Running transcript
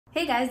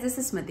Hey guys, this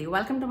is Smithy.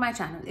 Welcome to my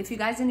channel. If you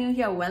guys are new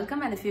here,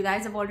 welcome, and if you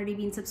guys have already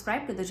been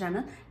subscribed to the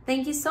channel,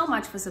 thank you so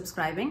much for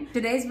subscribing.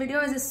 Today's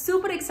video is a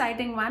super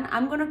exciting one.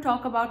 I'm going to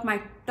talk about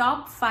my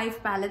top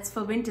 5 palettes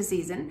for winter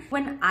season.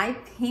 When I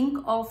think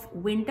of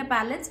winter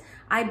palettes,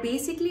 I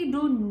basically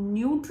do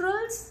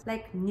neutrals,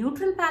 like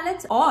neutral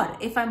palettes, or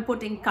if I'm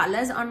putting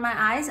colors on my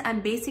eyes,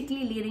 I'm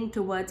basically leaning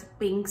towards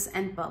pinks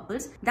and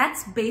purples.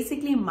 That's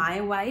basically my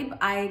vibe.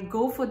 I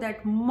go for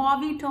that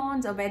mauvey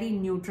tones or very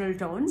neutral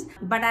tones,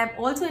 but I've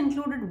also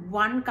included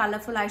one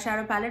colorful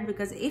eyeshadow palette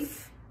because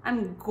if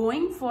I'm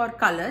going for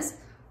colors,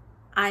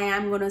 I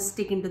am going to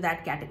stick into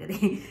that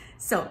category.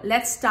 So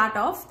let's start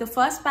off. The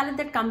first palette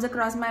that comes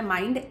across my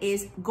mind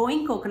is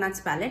Going Coconuts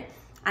palette,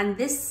 and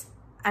this,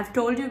 I've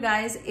told you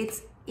guys,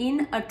 it's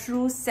in a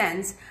true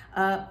sense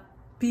a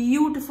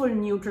beautiful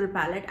neutral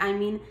palette. I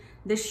mean,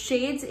 the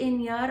shades in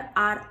here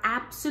are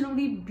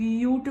absolutely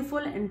beautiful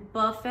and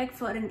perfect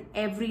for an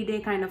everyday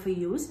kind of a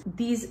use.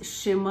 These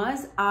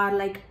shimmers are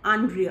like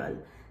unreal.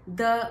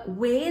 The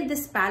way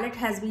this palette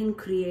has been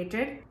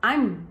created,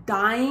 I'm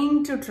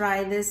dying to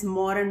try this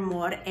more and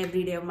more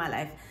every day of my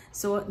life.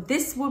 So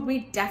this would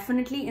be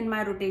definitely in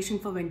my rotation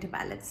for winter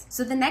palettes.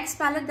 So the next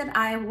palette that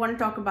I want to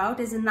talk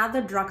about is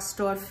another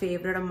drugstore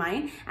favorite of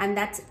mine, and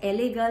that's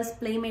LA Girl's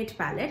Playmate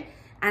palette.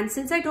 And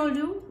since I told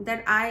you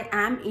that I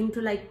am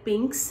into like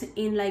pinks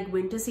in like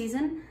winter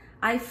season,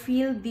 I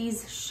feel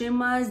these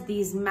shimmers,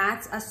 these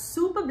mattes are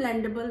super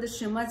blendable. The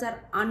shimmers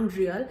are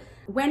unreal.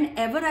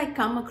 Whenever I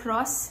come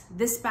across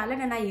this palette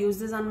and I use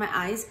this on my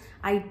eyes,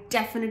 I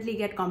definitely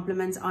get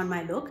compliments on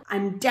my look.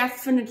 I'm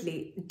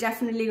definitely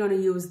going to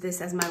use this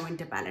as my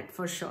winter palette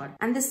for sure.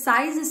 And the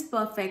size is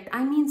perfect.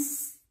 I mean,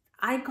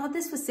 I got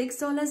this for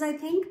 $6, I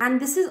think. And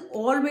this is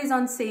always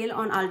on sale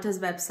on Ulta's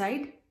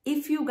website.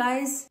 If you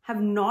guys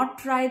have not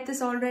tried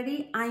this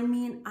already, I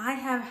mean, I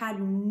have had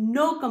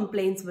no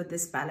complaints with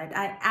this palette.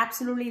 I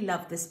absolutely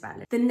love this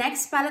palette. The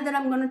next palette that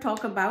I'm going to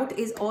talk about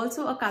is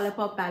also a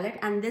ColourPop palette,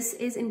 and this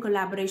is in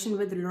collaboration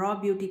with Raw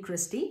Beauty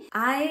Christie.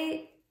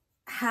 I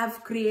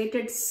have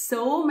created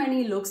so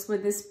many looks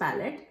with this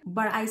palette,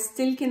 but I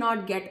still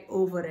cannot get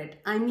over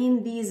it. I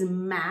mean, these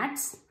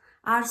mattes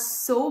are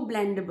so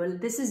blendable.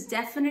 This is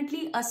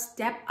definitely a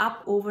step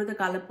up over the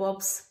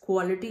ColourPop's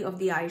quality of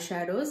the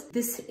eyeshadows.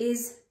 This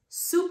is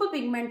super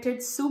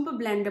pigmented, super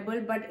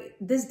blendable, but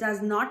this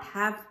does not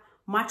have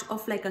much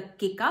of like a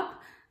kick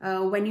up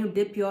when you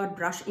dip your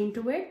brush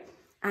into it.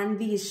 And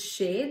these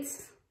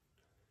shades,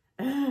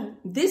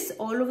 this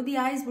all over the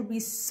eyes would be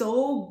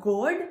so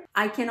good.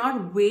 I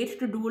cannot wait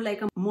to do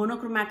like a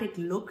monochromatic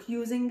look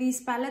using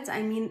these palettes.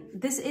 I mean,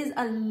 this is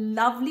a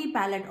lovely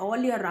palette all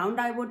year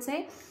round, I would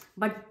say,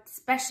 but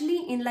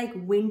especially in like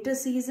winter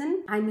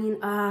season, I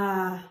mean,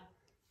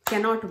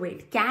 cannot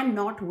wait.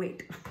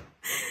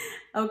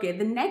 Okay,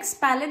 the next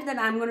palette that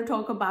I'm going to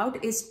talk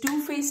about is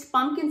Too Faced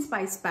Pumpkin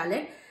Spice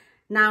palette.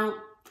 Now,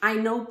 I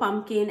know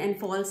pumpkin and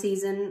fall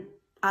season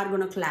are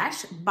going to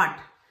clash, but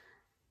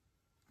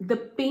the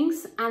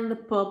pinks and the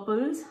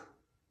purples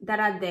that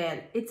are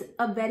there, it's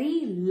a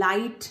very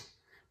light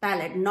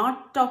palette.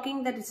 Not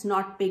talking that it's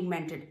not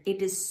pigmented.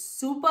 It is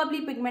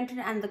superbly pigmented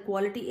and the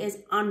quality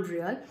is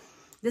unreal.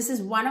 This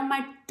is one of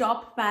my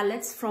top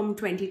palettes from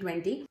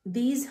 2020.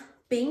 These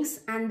pinks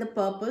and the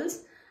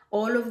purples,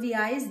 all of the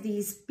eyes,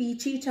 these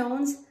peachy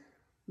tones,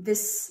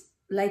 this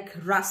like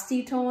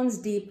rusty tones,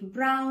 deep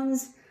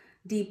browns,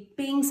 deep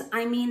pinks.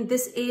 I mean,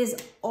 this is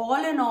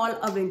all in all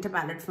a winter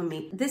palette for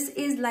me. This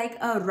is like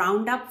a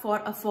roundup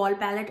for a fall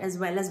palette as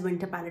well as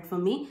winter palette for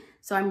me.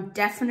 So I'm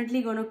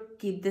definitely going to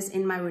keep this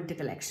in my winter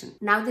collection.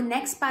 Now the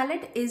next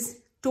palette is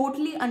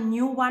totally a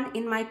new one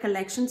in my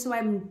collection. So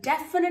I'm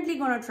definitely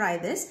going to try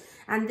this.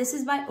 And this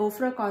is by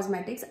Ofra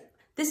Cosmetics.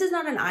 This is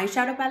not an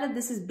eyeshadow palette.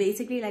 This is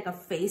basically like a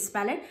face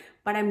palette,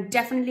 but I'm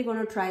definitely going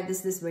to try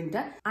this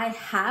winter. I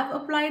have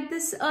applied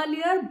this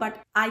earlier,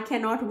 but I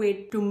cannot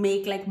wait to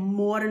make like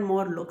more and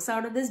more looks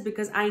out of this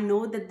because I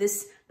know that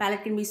this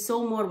palette can be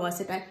so more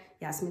versatile.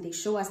 Yeah, Smithy,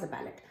 show us the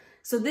palette.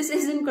 So this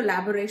is in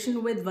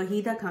collaboration with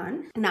Wahida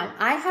Khan. Now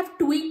I have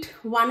tweaked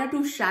one or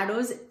two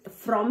shadows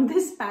from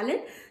this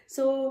palette.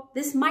 So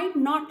this might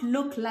not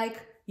look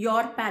like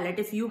your palette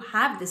if you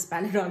have this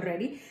palette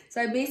already.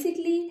 So I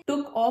basically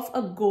took off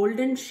a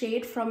golden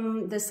shade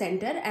from the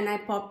center and I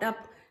popped up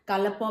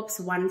ColourPop's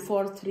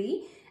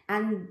 143,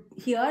 and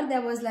here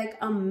there was like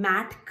a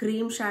matte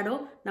cream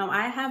shadow. Now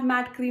I have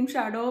matte cream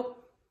shadow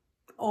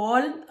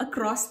all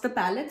across the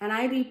palette and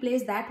I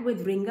replaced that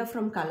with Ringer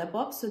from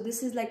ColourPop. So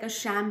this is like a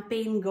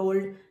champagne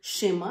gold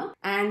shimmer,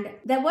 and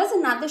there was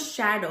another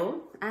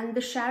shadow and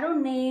the shadow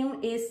name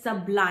is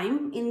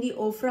Sublime in the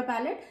Ofra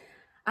palette.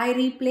 I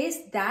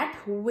replaced that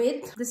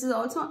with, this is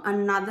also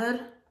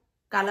another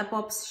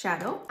ColourPop's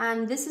shadow,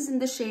 and this is in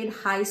the shade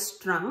High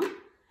Strung.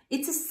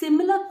 It's a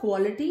similar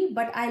quality,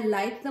 but I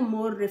like the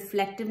more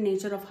reflective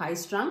nature of High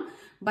Strung,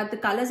 but the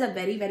colors are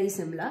very, very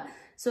similar.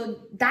 So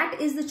that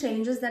is the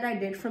changes that I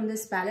did from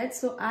this palette.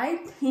 So I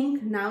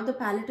think now the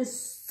palette is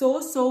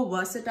so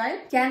versatile.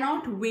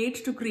 Cannot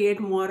wait to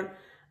create more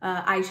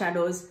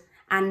eyeshadows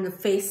and the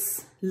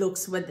face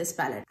looks with this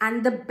palette.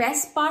 And the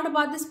best part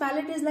about this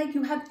palette is like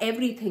you have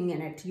everything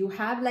in it. You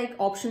have like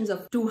options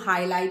of 2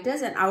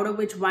 highlighters, and out of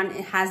which one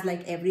has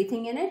like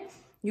everything in it.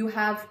 You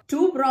have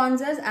 2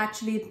 bronzers,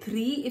 actually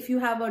 3 if you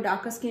have a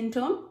darker skin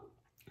tone,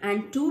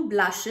 and 2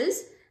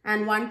 blushes,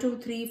 and 1, 2,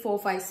 3, 4,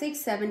 5, 6,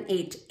 7,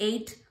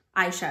 8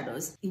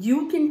 eyeshadows.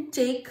 You can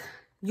take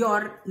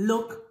your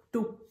look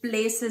to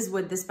places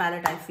with this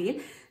palette, I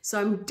feel. So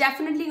I'm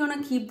definitely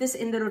gonna keep this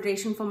in the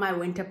rotation for my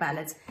winter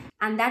palettes.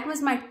 And that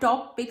was my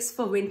top picks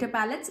for winter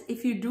palettes.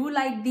 If you do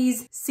like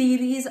these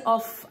series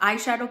of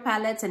eyeshadow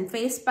palettes and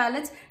face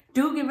palettes,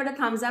 do give it a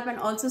thumbs up, and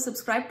also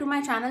subscribe to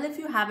my channel if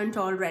you haven't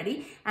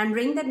already, and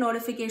ring that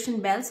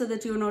notification bell so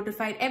that you're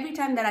notified every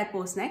time that I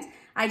post next.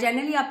 I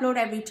generally upload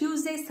every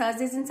Tuesdays,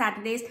 Thursdays and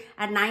Saturdays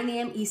at 9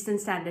 AM Eastern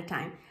Standard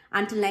Time.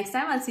 Until next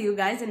time, I'll see you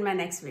guys in my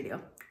next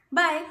video.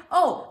 Bye.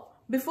 Oh,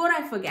 before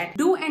I forget,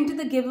 do enter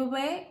the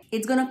giveaway.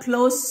 It's gonna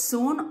close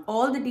soon.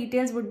 All the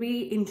details would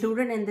be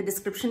included in the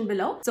description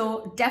below.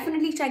 So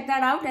definitely check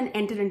that out and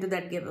enter into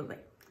that giveaway.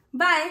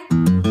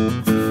 Bye.